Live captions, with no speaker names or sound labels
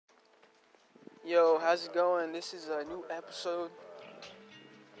Yo, how's it going? This is a new episode.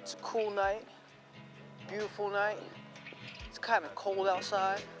 It's a cool night, beautiful night. It's kind of cold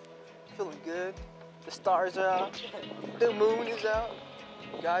outside, feeling good. The stars are out, the moon is out,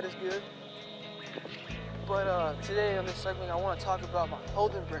 God is good. But today on this segment, I want to talk about my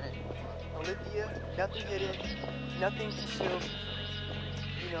clothing brand. Alithia, nothing hidden, nothing concealed.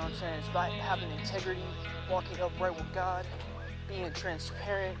 You know what I'm saying? It's about having integrity, walking upright with God, being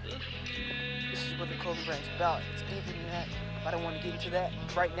transparent. This is what the clothing brand is about. It's deeper than that. I don't want to get into that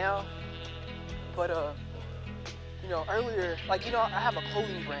right now. But earlier, I have a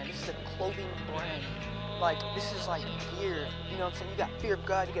clothing brand. This is a clothing brand. This is like gear. You know what I'm saying? You got Fear of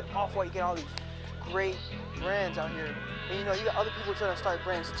God, you get Off-White, you get all these great brands out here. And you got other people trying to start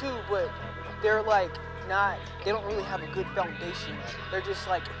brands too, but they're they don't really have a good foundation. They're just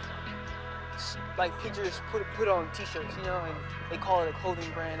like pictures put on t-shirts, and they call it a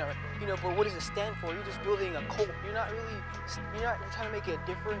clothing brand, but what does it stand for? You're just building a cult. You're not trying to make a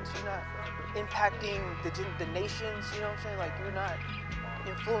difference. You're not impacting the nations, you know what I'm saying? You're not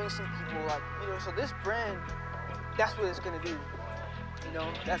influencing people, so this brand, that's what it's gonna do.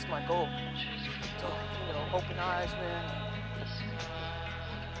 That's my goal. So, open eyes, man.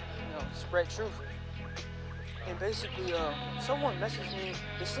 Spread truth. And basically, someone messaged me,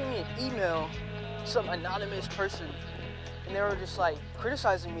 they sent me an email, some anonymous person, and they were just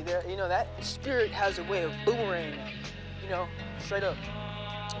criticizing me there. That spirit has a way of boomerang, straight up.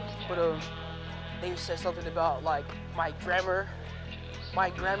 But they said something about my grammar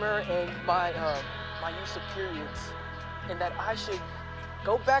and my use of periods, and that I should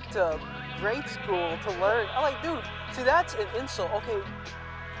go back to grade school to learn. I'm like, dude, see, that's an insult. Okay,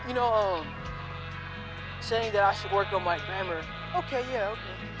 saying that I should work on my grammar. Okay, yeah, okay.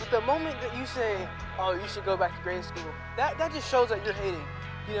 But the moment that you say, oh, you should go back to grade school, that just shows that you're hating,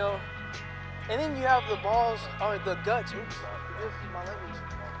 And then you have the balls, or the guts, forgive my language.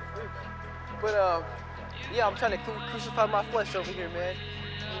 But, yeah, I'm trying to crucify my flesh over here, man.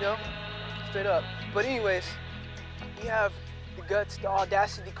 Straight up. But anyways, you have the guts, the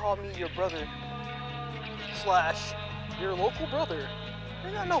audacity to call me your brother, / your local brother.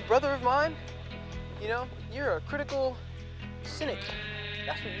 You're not no brother of mine. You're a critical cynic.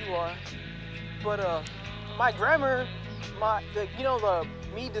 That's what you are. But my grammar,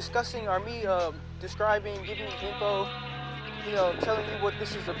 me discussing or me describing, giving you info, telling you what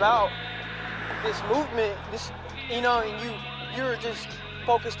this is about, this movement, and you're just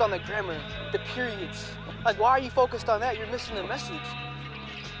focused on the grammar, the periods. Why are you focused on that? You're missing the message.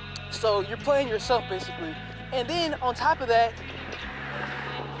 So you're playing yourself, basically. And then on top of that,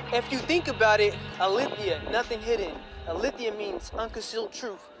 if you think about it, Alithia, nothing hidden. Alithia means unconcealed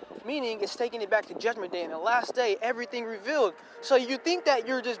truth, meaning it's taking it back to Judgment Day. And the last day, everything revealed. So you think that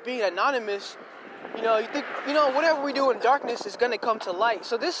you're just being anonymous. You think, whatever we do in darkness is going to come to light.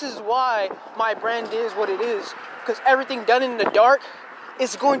 So this is why my brand is what it is. Because everything done in the dark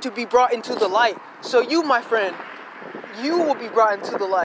is going to be brought into the light. So you, my friend, you will be brought into the light.